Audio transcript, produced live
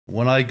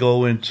When I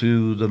go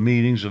into the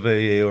meetings of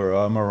AA or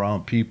I'm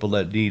around people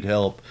that need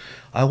help,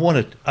 I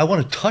want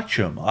to touch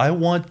them. I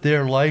want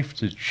their life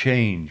to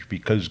change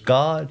because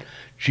God,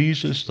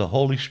 Jesus, the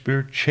Holy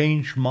Spirit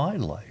changed my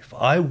life.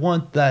 I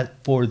want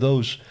that for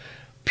those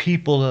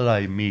people that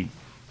I meet.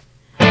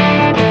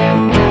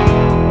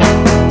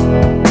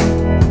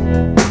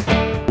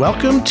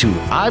 Welcome to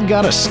I've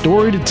Got a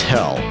Story to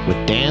Tell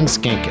with Dan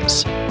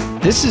Skinkis.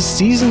 This is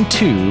Season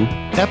 2,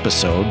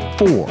 Episode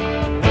 4.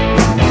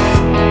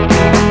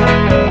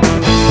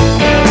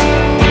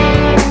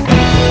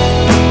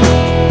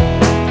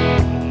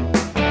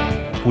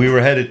 We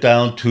were headed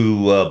down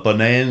to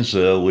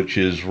Bonanza, which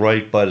is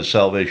right by the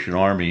Salvation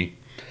Army.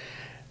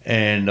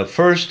 And the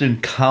first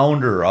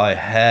encounter I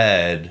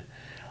had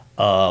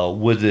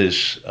with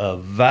this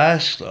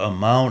vast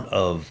amount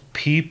of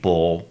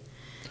people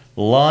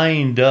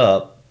lined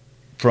up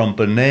from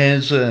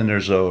Bonanza, and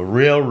there's a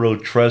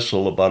railroad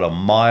trestle about a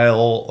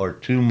mile or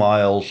 2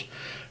 miles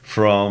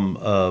from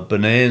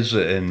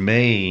Bonanza in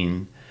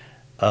Maine,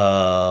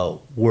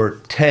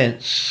 were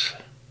tents,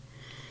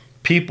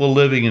 people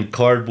living in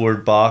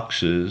cardboard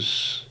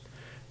boxes.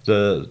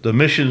 The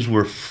missions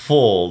were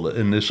full,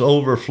 and this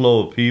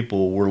overflow of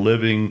people were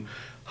living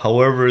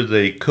however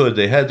they could.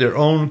 They had their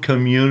own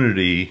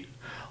community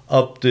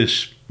up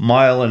this 1.5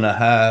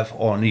 miles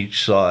on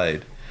each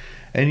side.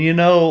 And you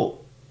know,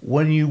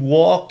 when you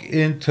walk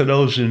into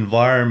those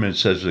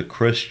environments as a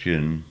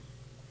Christian,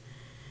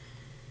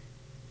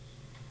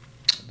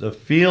 the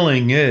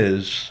feeling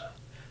is,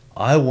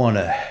 I want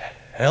to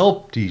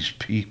help these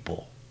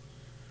people.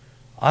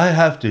 I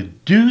have to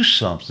do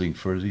something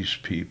for these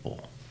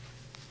people.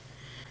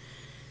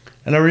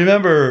 And I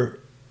remember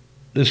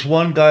this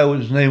one guy,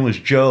 his name was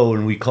Joe,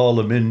 and we called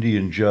him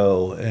Indian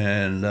Joe.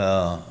 And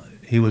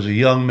he was a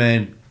young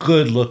man,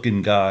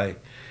 good-looking guy.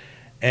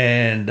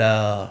 And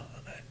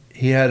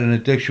he had an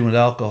addiction with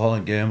alcohol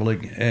and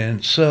gambling.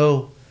 And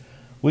so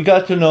we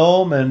got to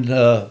know him, and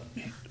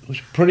he was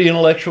a pretty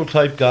intellectual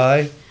type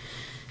guy.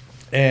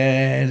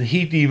 And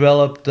he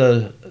developed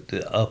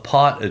a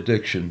pot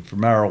addiction for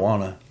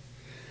marijuana.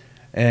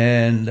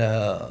 And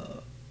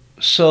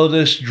so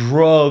this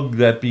drug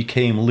that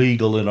became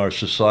legal in our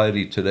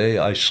society today,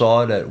 I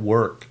saw it at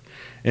work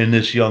in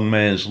this young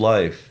man's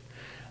life.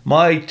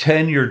 My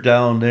tenure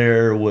down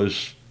there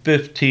was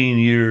 15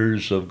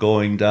 years of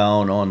going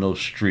down on those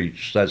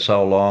streets. That's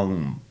how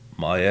long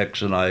my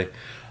ex and I...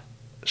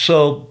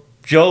 So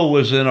Joe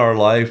was in our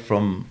life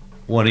from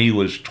when he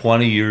was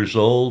 20 years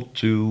old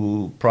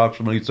to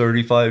approximately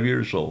 35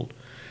 years old.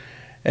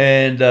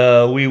 And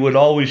we would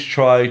always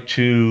try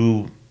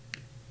to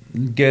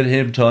get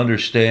him to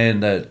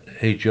understand that,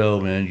 hey, Joe,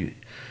 man,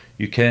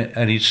 you can't...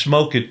 And he'd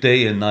smoke it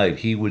day and night.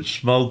 He would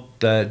smoke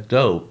that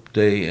dope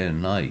day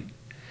and night.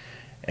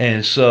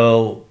 And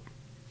so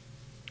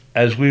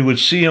as we would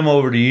see him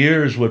over the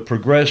years, what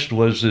progressed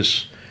was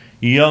this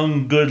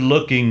young,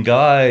 good-looking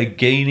guy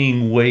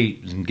gaining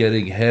weight and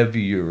getting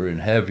heavier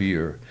and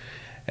heavier.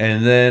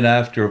 And then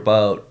after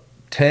about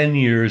 10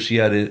 years, he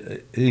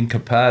had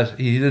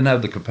incapacity. He didn't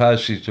have the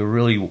capacity to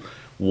really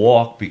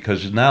walk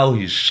because now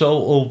he's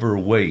so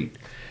overweight.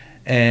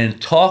 And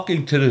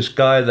talking to this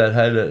guy that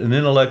had an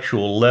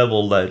intellectual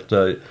level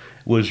that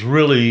was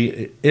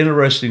really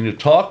interesting to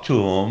talk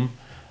to him,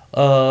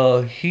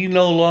 he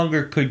no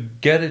longer could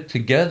get it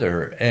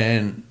together,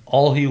 and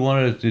all he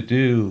wanted to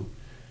do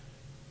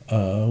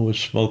was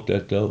smoke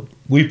that dope.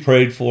 We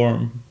prayed for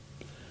him.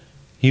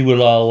 He would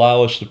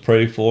allow us to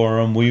pray for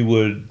him.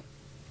 The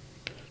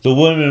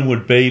women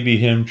would baby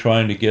him,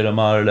 trying to get him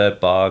out of that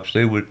box.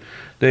 They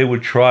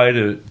would try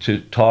to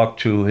talk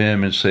to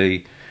him and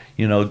say,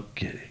 you know,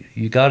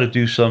 you got to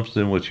do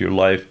something with your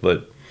life.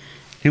 But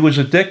he was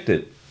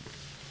addicted.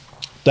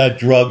 That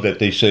drug that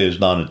they say is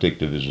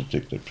non-addictive is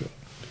addictive drug.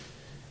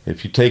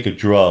 If you take a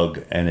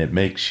drug and it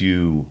makes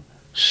you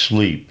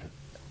sleep,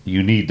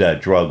 you need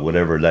that drug,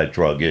 whatever that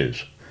drug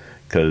is,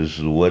 because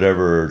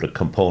whatever the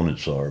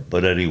components are.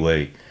 But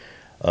anyway,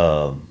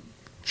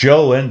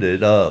 Joe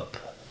ended up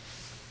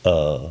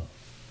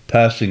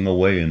passing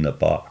away in the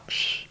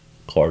box,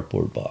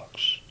 cardboard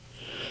box.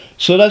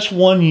 So that's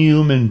one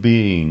human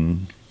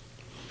being.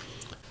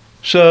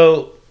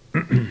 So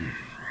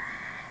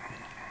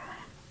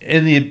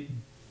in the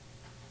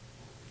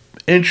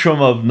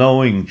interim of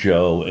knowing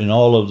Joe in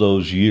all of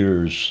those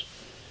years,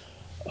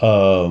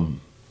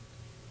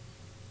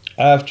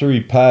 after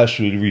he passed,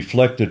 we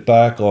reflected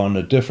back on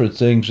the different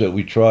things that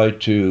we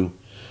tried to,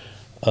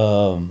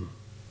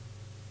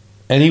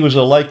 and he was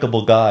a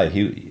likable guy.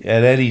 He,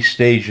 at any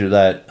stage of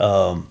that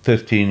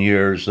 15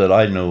 years that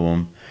I knew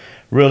him,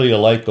 really a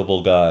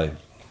likable guy.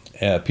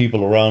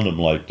 People around him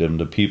liked him.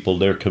 The people,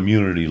 their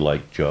community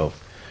liked Joe.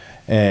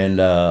 And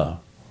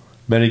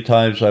many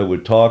times I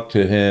would talk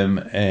to him,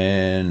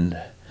 and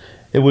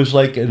it was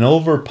like an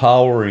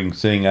overpowering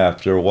thing.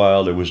 After a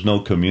while, there was no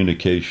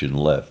communication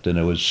left, and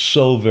it was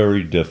so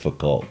very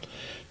difficult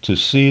to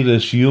see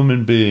this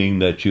human being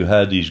that you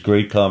had these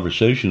great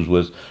conversations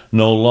with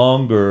no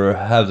longer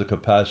have the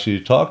capacity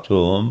to talk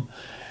to him.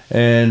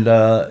 And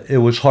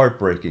it was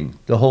heartbreaking.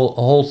 The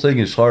whole thing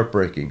is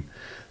heartbreaking.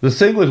 The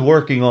thing with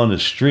working on the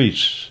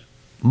streets,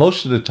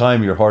 most of the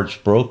time your heart's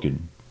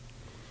broken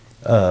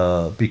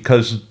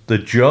because the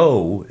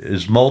Joe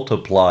is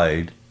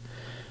multiplied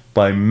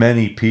by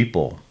many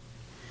people.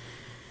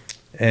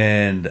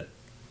 And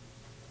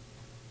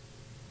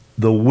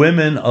the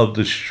women of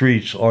the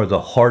streets are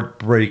the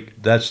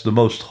heartbreak. That's the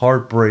most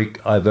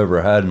heartbreak I've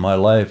ever had in my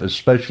life,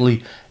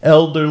 especially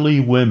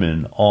elderly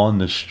women on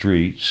the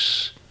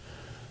streets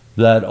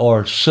that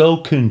are so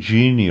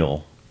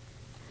congenial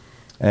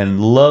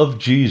and love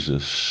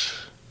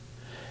Jesus.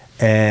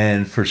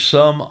 And for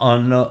some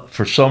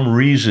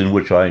reason,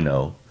 which I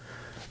know,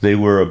 they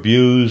were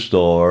abused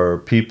or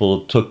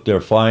people took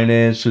their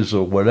finances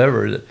or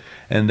whatever,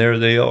 and there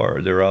they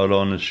are. They're out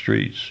on the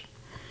streets.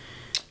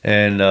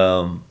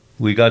 And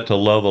we got to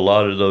love a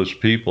lot of those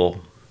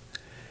people.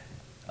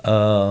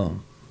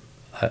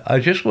 I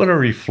just want to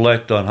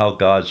reflect on how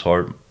God's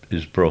heart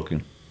is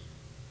broken.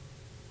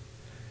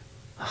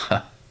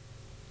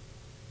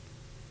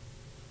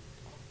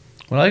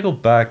 When I go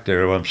back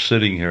there, I'm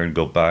sitting here and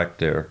go back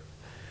there,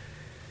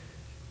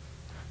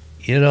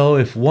 you know,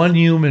 if one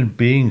human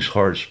being's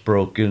heart's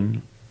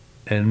broken,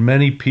 and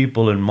many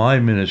people in my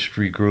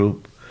ministry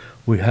group,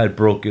 we had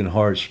broken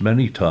hearts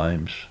many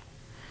times.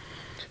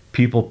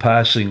 People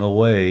passing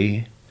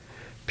away,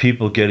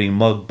 people getting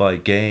mugged by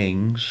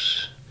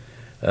gangs,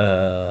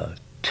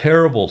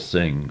 terrible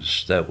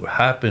things that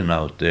happen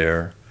out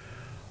there.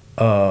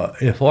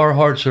 If our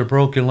hearts are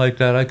broken like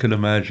that, I could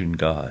imagine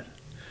God.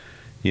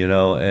 You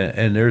know,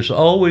 and there's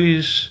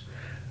always,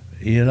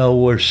 you know,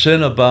 where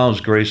sin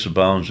abounds, grace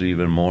abounds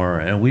even more.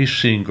 And we've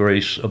seen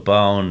grace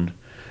abound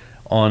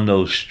on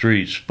those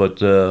streets. But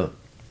the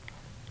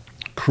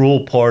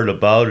cruel part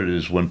about it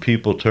is when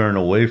people turn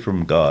away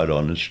from God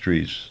on the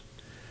streets.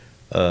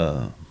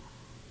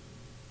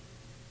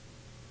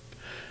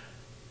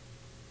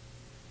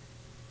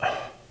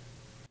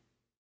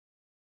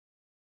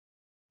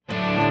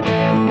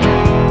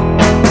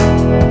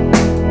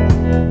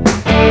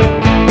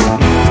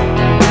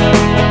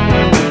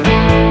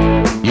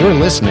 You're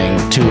listening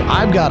to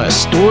I've Got a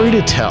Story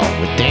to Tell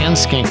with Dan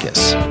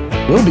Skinkis.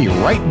 We'll be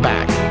right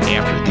back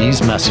after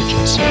these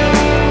messages.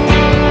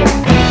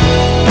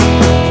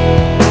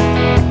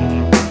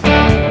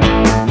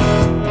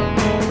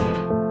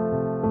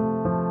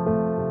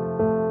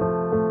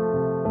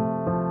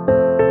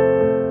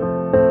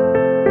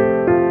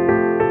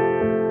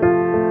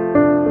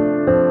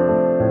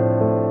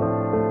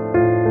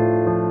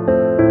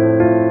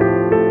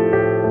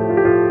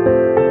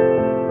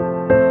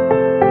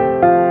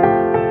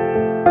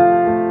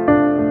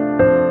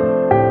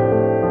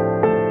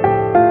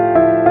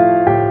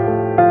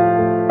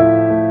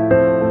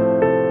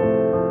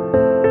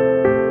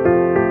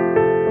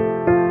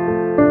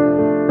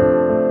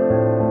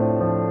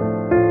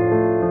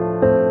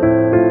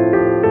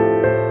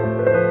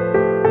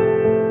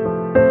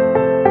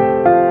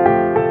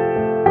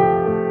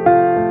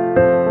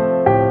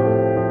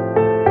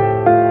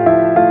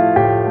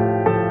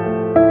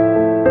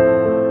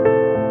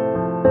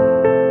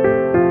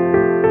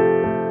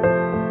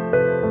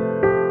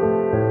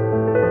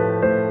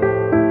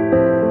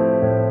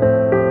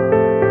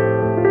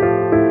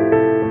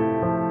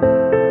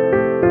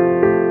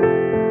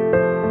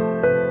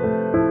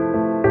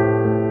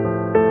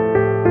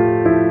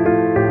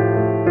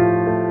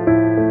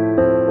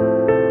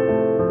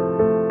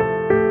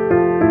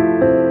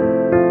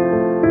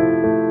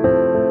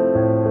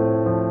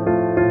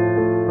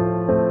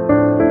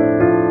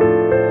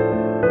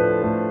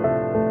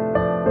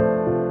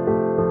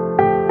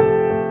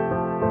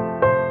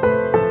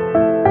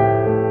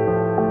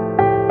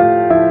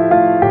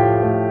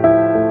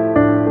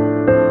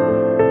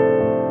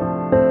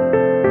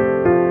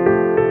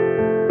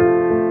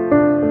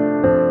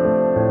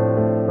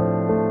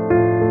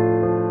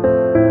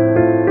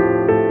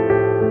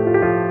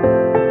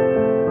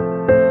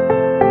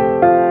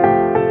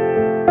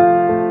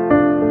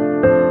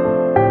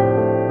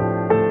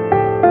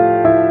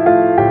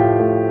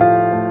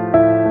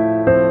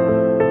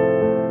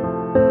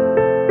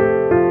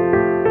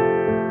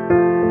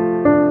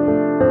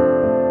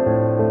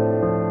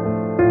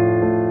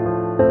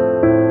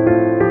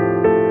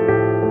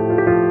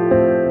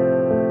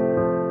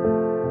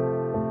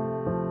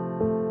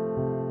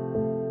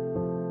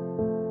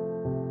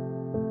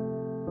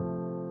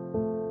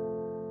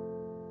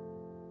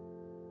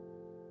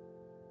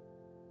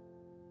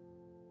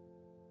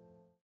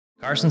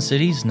 Carson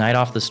City's Night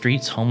Off the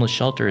Streets homeless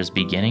shelter is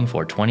beginning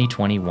for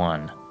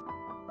 2021.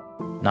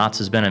 Knott's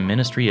has been a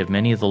ministry of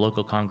many of the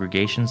local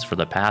congregations for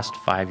the past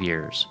 5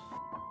 years.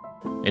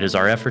 It is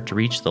our effort to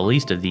reach the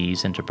least of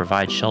these and to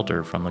provide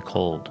shelter from the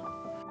cold.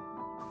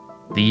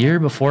 The year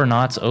before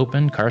Knott's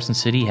opened, Carson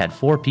City had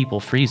 4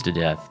 people freeze to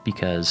death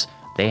because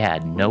they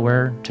had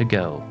nowhere to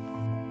go.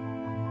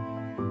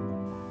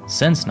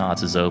 Since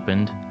Knott's has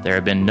opened, there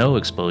have been no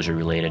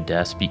exposure-related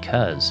deaths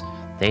because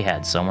they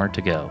had somewhere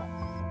to go.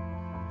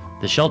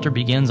 The shelter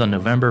begins on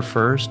November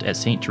 1st at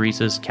St.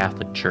 Teresa's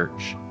Catholic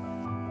Church.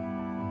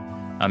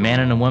 A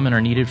man and a woman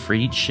are needed for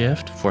each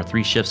shift for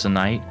 3 shifts a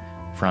night,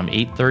 from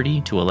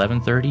 8:30 to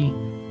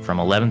 11:30, from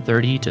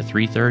 11:30 to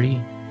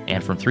 3:30,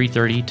 and from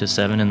 3:30 to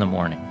 7 in the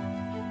morning.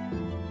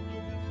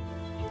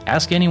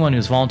 Ask anyone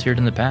who's volunteered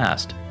in the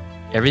past.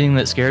 Everything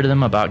that scared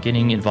them about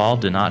getting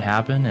involved did not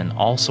happen, and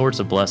all sorts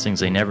of blessings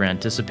they never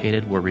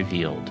anticipated were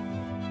revealed.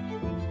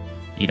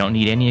 You don't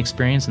need any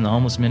experience in the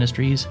homeless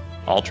ministries.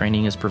 All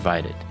training is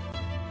provided.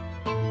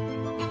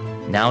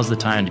 Now's the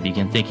time to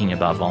begin thinking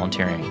about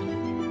volunteering.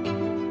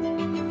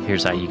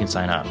 Here's how you can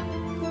sign up.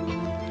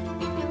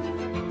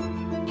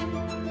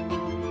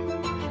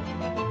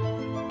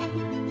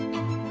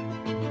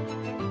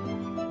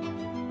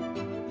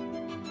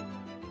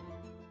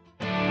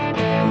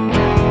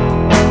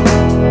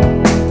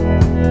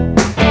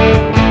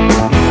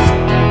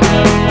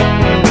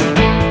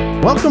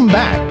 Welcome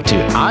back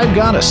to I've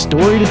Got a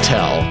Story to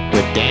Tell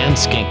with Dan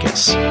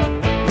Skinkis.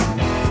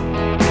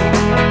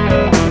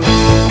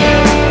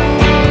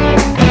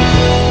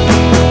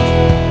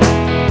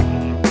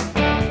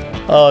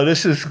 Oh,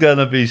 this is going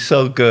to be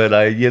so good.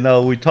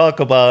 We talk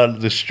about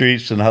the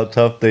streets and how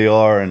tough they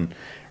are and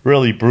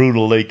really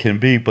brutal they can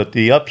be, but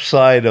the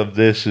upside of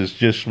this is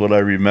just what I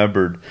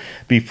remembered.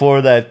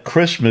 Before that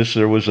Christmas,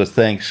 there was a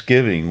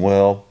Thanksgiving.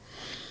 Well,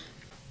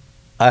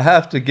 I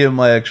have to give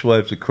my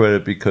ex-wife the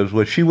credit, because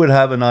what she would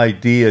have an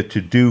idea to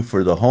do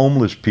for the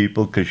homeless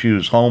people, because she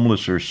was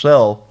homeless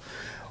herself,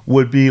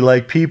 would be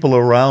like people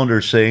around her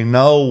saying,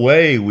 no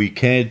way, we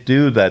can't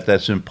do that.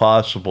 That's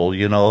impossible.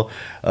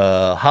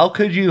 How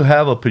could you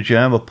have a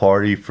pajama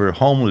party for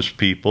homeless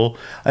people?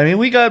 I mean,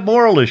 we got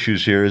moral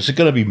issues here. Is it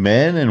going to be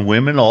men and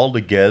women all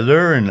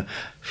together? And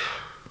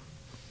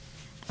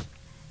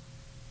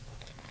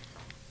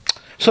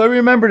so I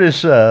remember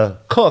this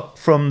cook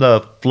from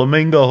the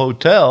Flamingo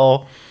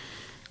Hotel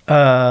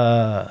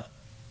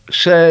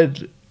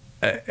said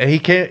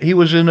he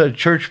was in a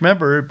church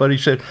member, but he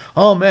said,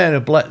 oh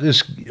man,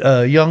 this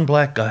young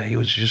black guy, he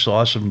was just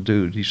awesome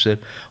dude. He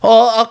said,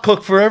 oh, I'll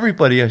cook for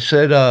everybody. I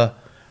said,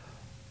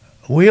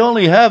 we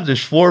only have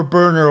this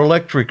 4-burner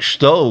electric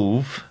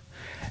stove,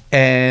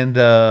 and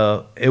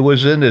it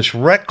was in this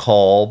rec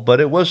hall,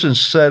 but it wasn't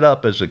set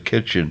up as a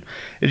kitchen.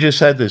 It just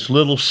had this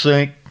little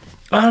sink.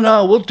 Oh,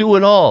 no, we'll do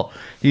it all.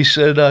 He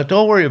said,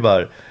 don't worry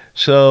about it.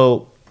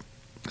 So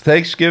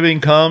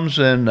Thanksgiving comes,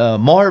 and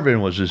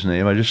Marvin was his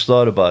name. I just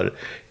thought about it.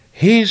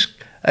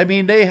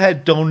 They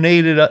had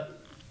donated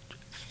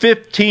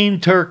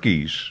 15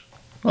 turkeys.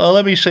 Well,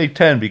 let me say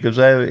 10 because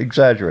I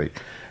exaggerate.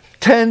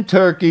 10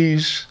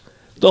 turkeys,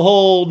 the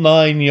whole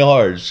 9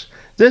 yards.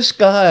 This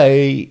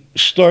guy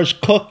starts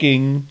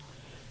cooking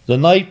the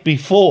night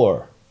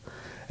before,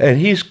 and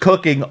he's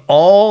cooking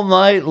all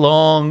night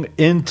long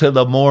into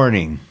the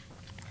morning.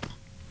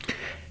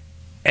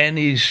 And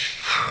he's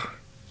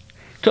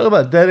talking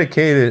about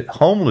dedicated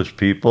homeless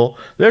people.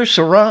 They're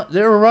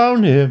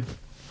around him.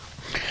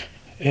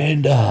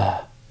 And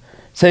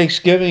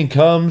Thanksgiving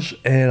comes,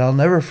 and I'll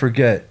never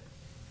forget.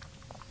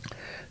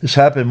 This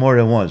happened more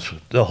than once.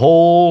 The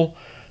whole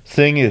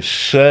thing is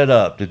set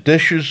up. The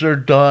dishes are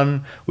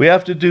done. We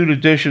have to do the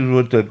dishes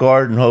with the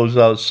garden hose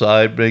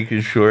outside,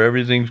 making sure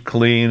everything's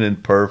clean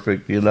and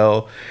perfect,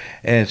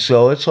 And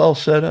so it's all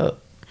set up.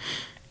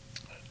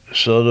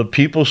 So the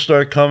people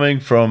start coming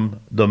from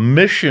the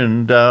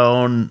Mission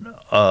down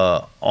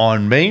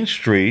on Main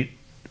Street,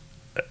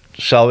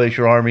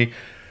 Salvation Army,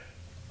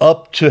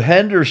 up to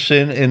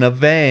Henderson in a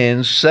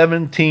van,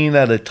 17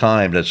 at a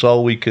time. That's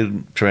all we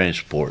could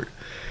transport.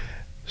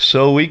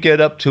 So we get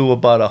up to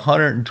about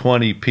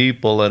 120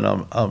 people,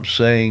 and I'm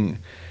saying,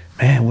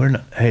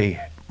 man,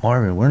 hey,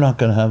 Marvin, we're not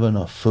going to have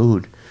enough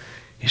food.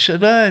 He said,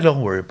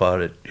 don't worry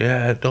about it.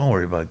 Yeah, don't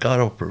worry about it. God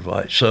will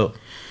provide. So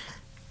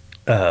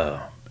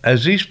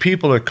as these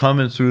people are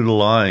coming through the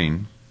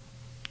line,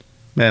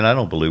 man, I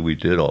don't believe we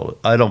did all it.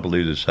 I don't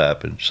believe this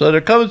happened. So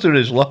they're coming through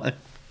this line,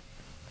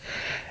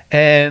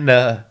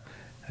 and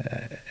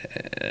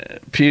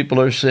people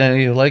are saying,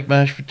 you like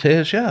mashed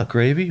potatoes? Yeah.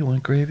 Gravy? You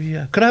want gravy?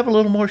 Yeah. Could I have a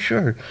little more?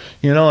 Sure.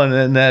 And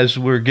then as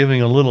we're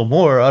giving a little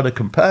more out of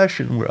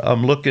compassion,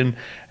 I'm looking,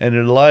 and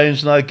the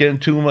line's not getting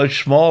too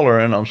much smaller,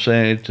 and I'm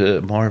saying to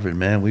Marvin,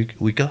 man,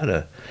 we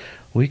gotta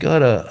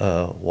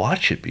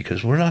watch it,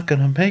 because we're not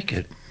gonna make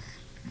it.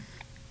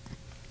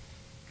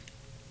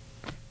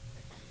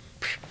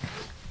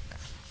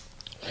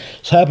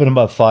 It's happened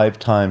about 5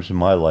 times in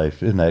my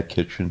life in that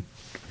kitchen.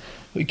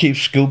 We keep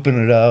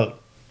scooping it out,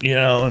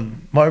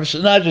 and Marvin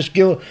says, no, just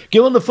give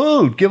him the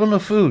food. Give him the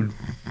food.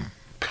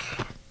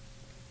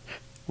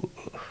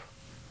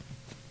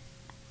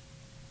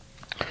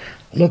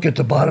 Look at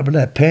the bottom of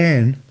that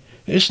pan.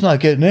 It's not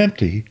getting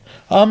empty.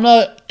 I'm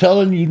not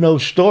telling you no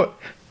story.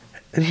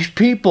 These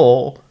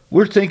people,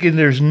 we're thinking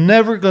there's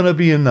never going to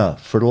be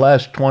enough for the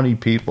last 20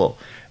 people.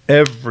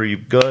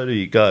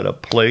 Everybody got a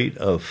plate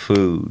of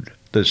food.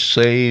 The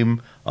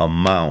same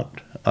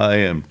amount, I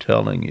am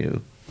telling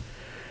you.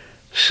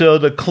 So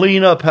the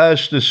cleanup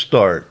has to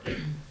start.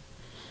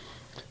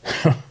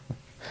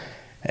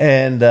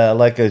 And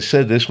like I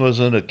said, this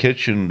wasn't a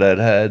kitchen that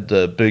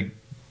had big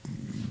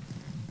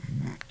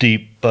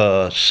deep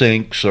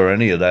sinks or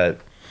any of that.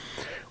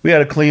 We had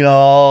to clean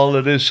all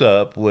of this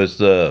up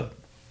with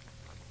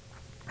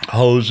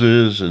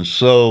hoses and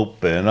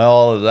soap and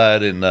all of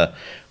that in the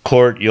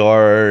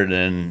courtyard,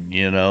 and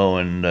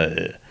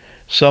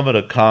some of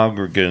the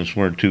congregants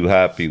weren't too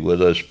happy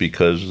with us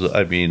because,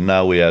 I mean,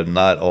 now we have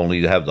not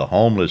only have the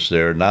homeless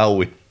there, now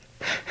we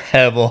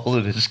have all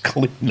of this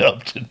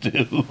cleanup to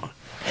do.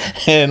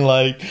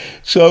 And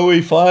so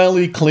we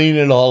finally cleaned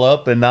it all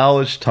up, and now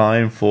it's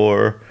time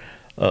for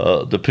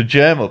the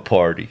pajama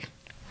party.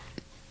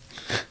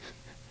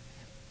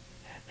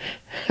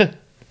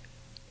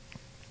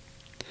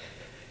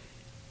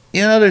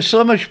 There's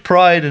so much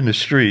pride in the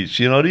streets.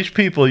 These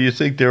people, you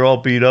think they're all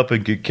beat up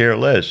and could care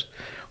less.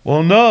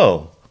 Well,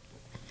 no.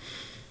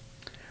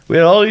 We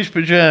had all these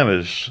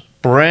pajamas,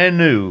 brand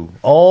new,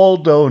 all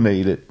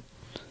donated.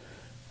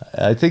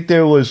 I think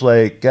there was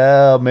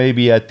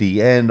maybe at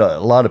the end, a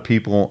lot of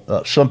people,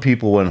 some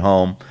people went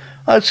home.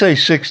 I'd say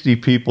 60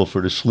 people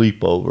for the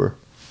sleepover.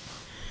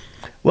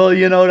 Well,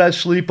 that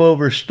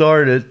sleepover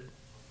started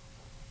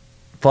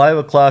 5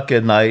 o'clock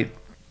at night,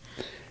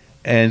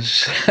 and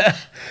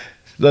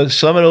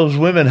some of those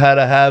women had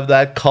to have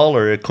that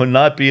color. It could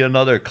not be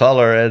another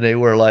color, and they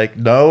were like,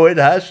 no, it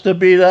has to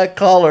be that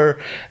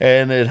color,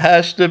 and it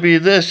has to be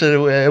this, and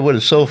it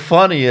was so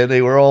funny, and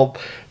they were all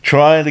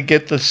trying to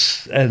get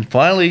this, and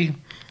finally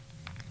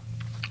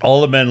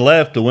all the men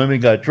left, the women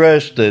got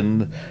dressed,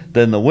 and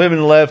then the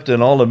women left,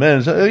 and all the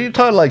men, you're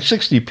talking like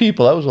 60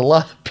 people, that was a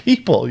lot of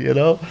people,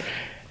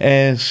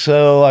 and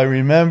so I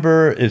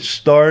remember it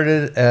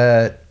started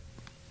at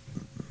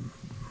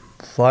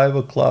 5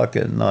 o'clock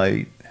at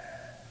night.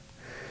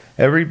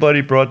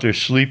 Everybody brought their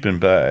sleeping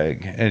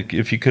bag, and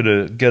if you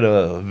could get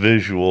a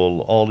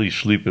visual, all these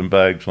sleeping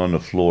bags on the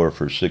floor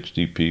for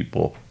 60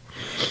 people.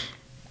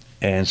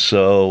 And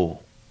so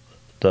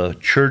the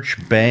church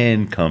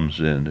band comes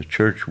in, the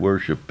church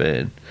worship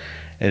band,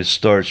 and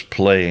starts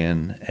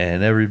playing,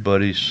 and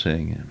everybody's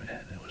singing,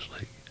 man. It was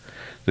like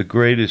the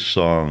greatest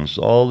songs.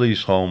 All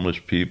these homeless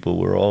people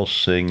were all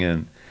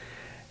singing,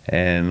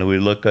 and we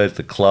look at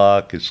the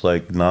clock, it's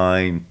like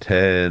 9,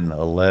 10,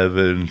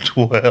 11,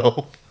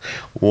 12,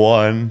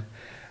 1.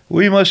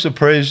 We must have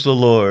praised the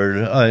Lord,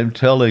 I'm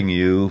telling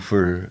you,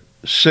 for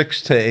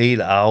 6 to 8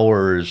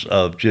 hours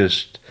of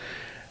just,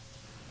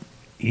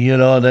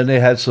 and then they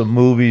had some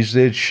movies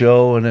they'd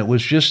show, and it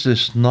was just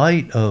this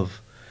night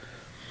of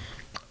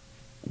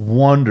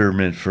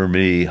wonderment for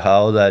me.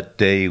 How that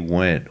day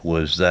went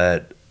was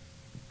that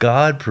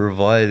God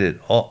provided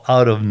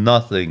out of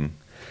nothing,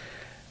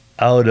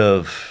 out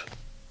of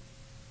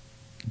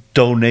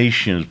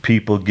donations,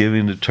 people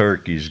giving the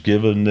turkeys,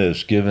 giving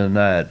this, giving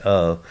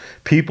that,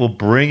 people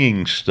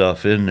bringing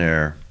stuff in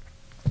there.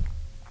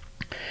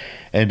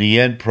 And the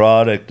end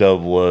product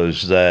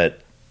was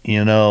that,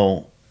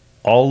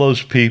 all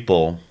those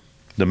people,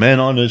 the men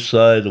on this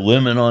side, the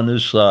women on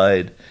this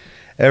side,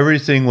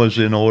 everything was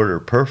in order,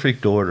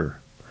 perfect order.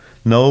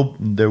 No,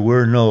 there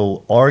were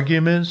no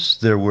arguments,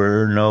 there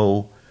were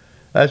no,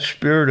 that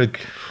spirit of...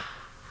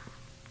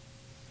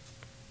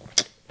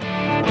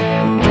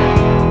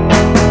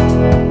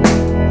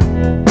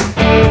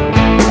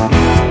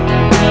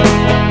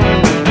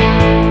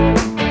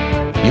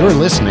 You're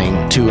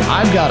listening to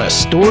I've Got a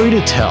Story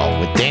to Tell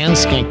with Dan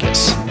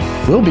Skinkis.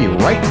 We'll be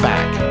right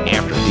back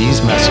after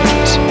these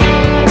messages.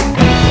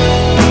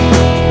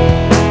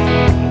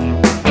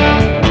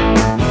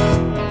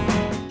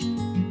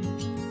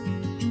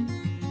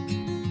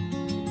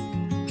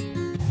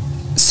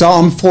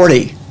 Psalm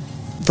 40,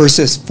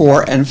 verses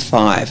 4 and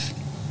 5.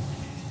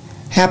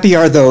 Happy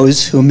are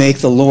those who make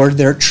the Lord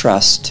their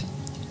trust,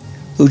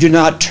 who do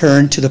not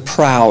turn to the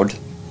proud,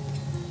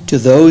 to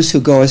those who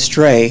go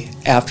astray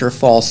after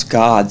false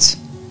gods.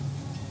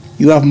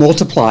 You have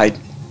multiplied,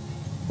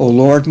 O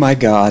Lord my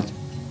God,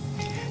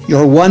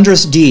 your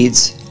wondrous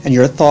deeds and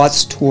your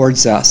thoughts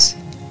towards us.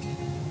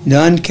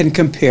 None can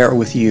compare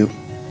with you.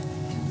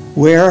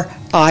 Were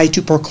I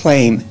to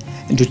proclaim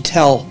and to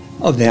tell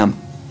of them,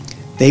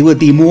 they would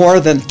be more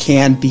than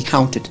can be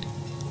counted.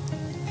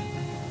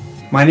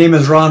 My name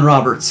is Ron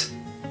Roberts.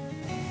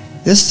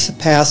 This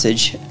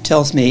passage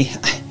tells me,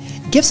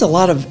 gives a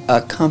lot of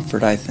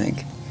comfort, I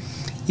think.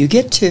 You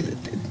get to,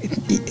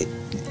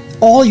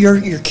 all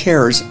your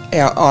cares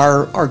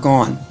are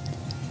gone.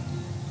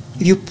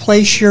 If you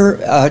place your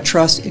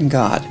trust in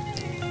God,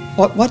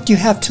 what do you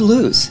have to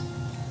lose?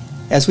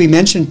 As we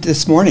mentioned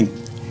this morning,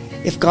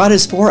 if God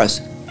is for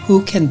us,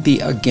 who can be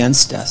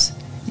against us?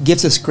 It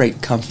gives us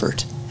great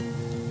comfort.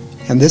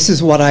 And this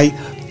is what I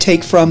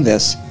take from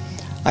this.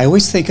 I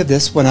always think of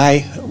this when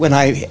I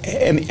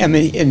am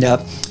in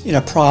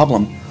a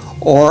problem,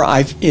 or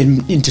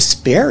in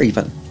despair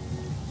even.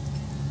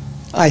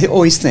 I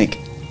always think,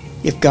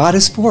 if God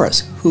is for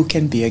us, who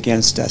can be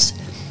against us?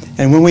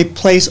 And when we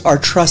place our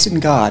trust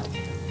in God,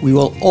 we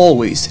will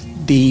always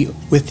be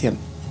with Him.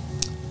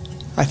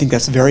 I think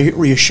that's very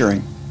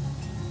reassuring.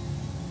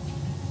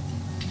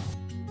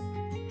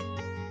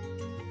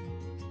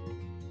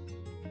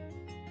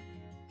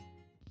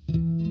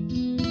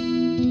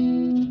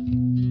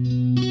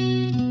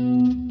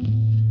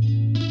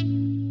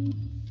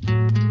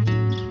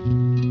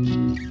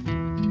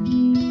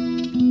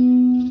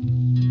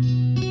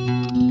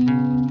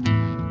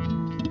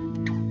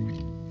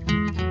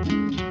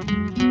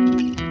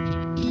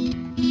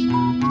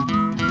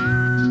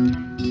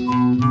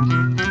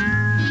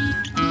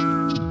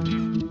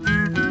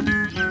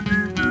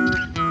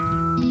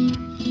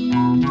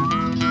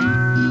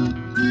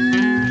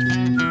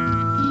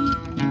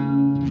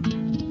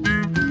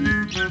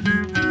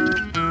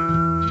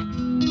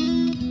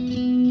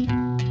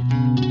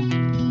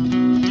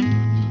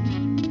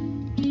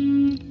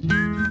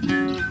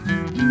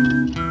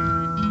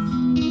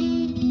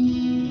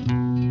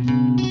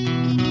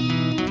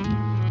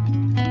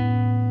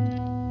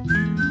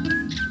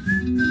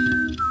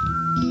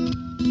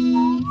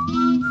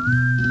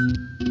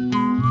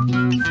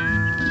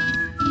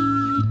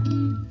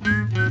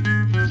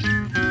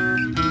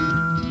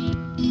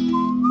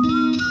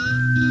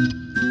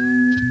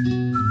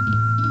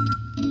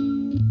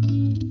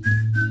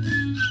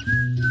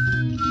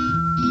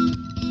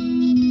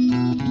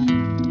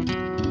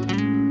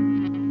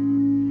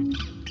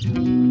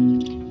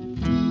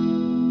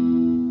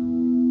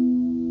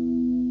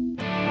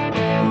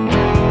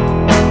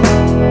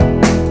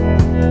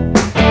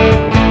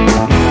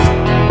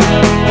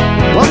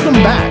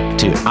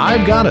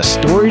 I've Got a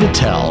Story to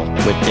Tell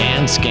with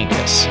Dan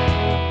Skinkis.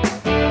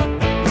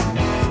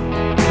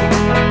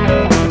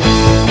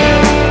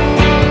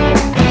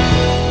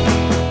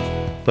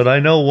 But I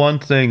know one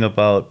thing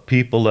about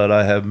people that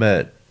I have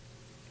met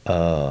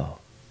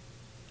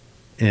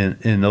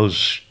in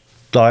those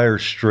dire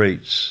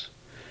straits.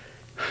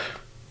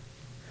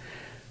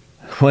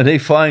 When they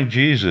find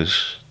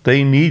Jesus,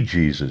 they need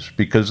Jesus,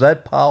 because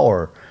that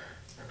power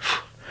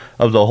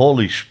of the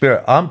Holy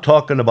Spirit, I'm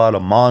talking about a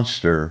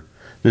monster,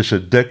 this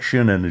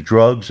addiction and the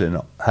drugs, and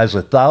has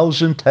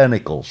 1,000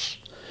 tentacles.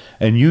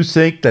 And you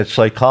think that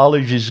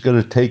psychology is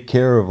going to take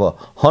care of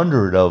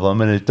 100 of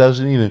them, and it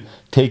doesn't even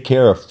take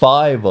care of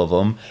 5 of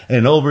them.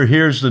 And over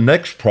here's the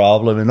next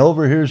problem, and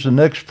over here's the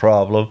next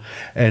problem.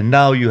 And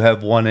now you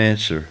have one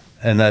answer,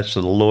 and that's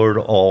the Lord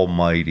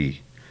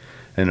Almighty.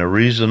 And the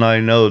reason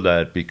I know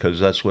that, because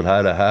that's what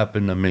had to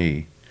happen to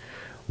me,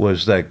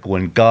 was that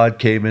when God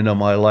came into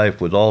my life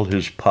with all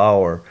his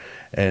power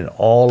and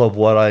all of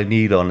what I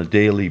need on a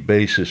daily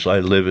basis, I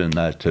live in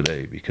that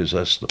today, because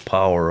that's the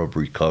power of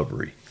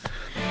recovery.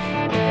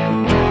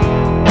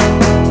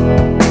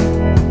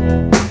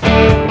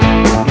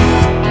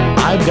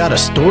 I've Got a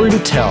Story to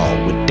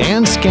Tell with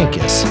Dan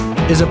Skinkis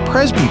is a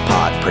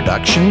Presbypod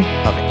production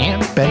of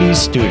Aunt Betty's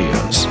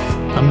Studios,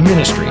 a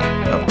ministry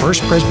of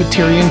First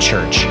Presbyterian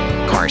Church,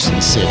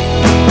 Carson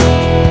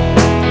City.